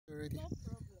already. No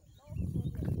problem.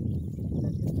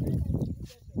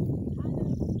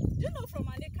 Do you know from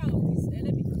an acre of this?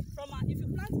 If you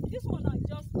plant this one now,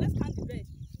 just let's count the bed.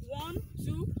 1,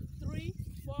 2, 3,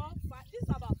 4, 5. This is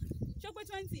about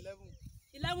 20.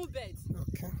 11 beds.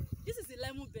 Okay. This is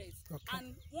 11 beds. Okay.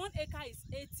 And 1 acre is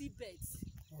 80 beds.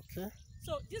 Okay.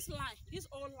 So this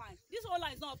whole line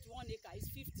is not up to 1 acre, it's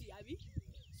 50, Abby.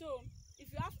 So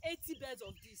if you have 80 beds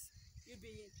of this,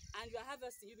 and you are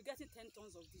harvesting, you'll be getting 10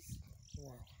 tons of this.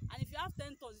 Wow. And if you have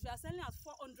 10 tons, if you are selling at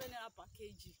 400 naira per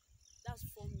kg, that's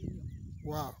 4 million.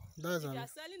 Wow, that's if you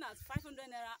are selling at 500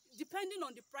 naira, depending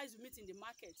on the price you meet in the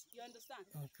market, you understand?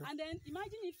 Okay. And then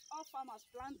imagine if all farmers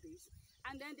plant this,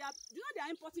 and then they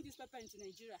are importing this pepper into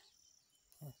Nigeria.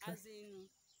 Okay. As in,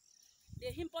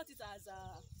 they import it as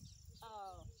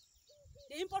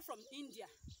they import from India.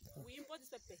 We import this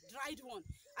pepper, dried one.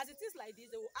 As it is like this,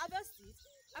 they will harvest it.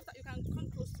 After, you can come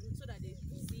close to it so that they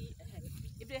see.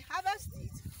 If they harvest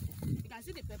it, you can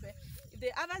see the pepper. If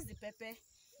they harvest the pepper,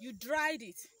 you dried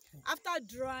it. After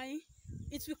drying,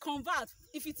 it will convert.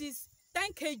 If it is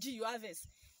 10 kg you harvest,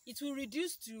 it will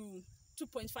reduce to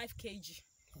 2.5 kg.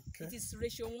 Okay. It is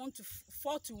ratio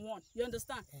 4 to 1. You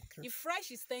understand? Okay. If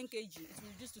fresh is 10 kg, it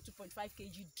will reduce to 2.5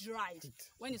 kg dried.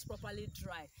 When it's properly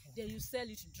dry, then you sell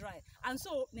it dry. And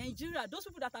so Nigeria, those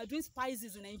people that are doing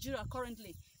spices in Nigeria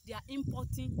currently, they are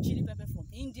importing chili pepper from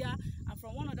India and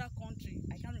from one other country.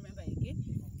 I can't remember again.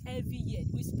 Every year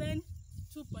we spend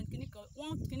 1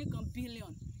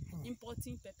 billion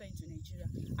importing pepper into Nigeria,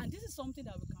 and this is something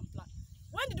that we can plant.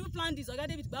 When did we plant this? Oga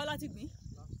David,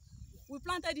 we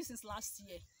planted this since last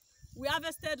year. We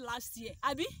harvested last year.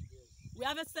 Abi? We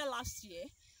harvested last year.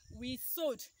 We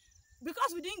sowed.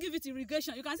 Because we didn't give it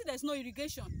irrigation. You can see there's no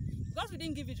irrigation. Because we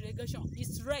didn't give it irrigation,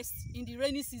 it's rest in the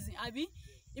rainy season. Abi?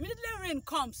 Immediately rain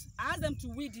comes, I ask them to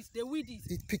weed it. They weed it.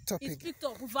 It picked up. It's picked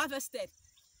up. We've harvested.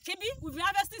 Kebi, we've been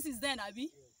harvesting since then, Abi?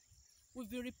 We've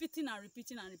been repeating and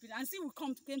repeating and repeating. And see,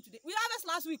 came today. We harvest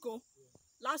last week,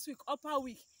 last week, upper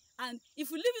week. And if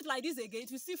we leave it like this again,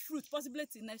 it will see fruit possibly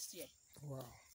till next year. Wow.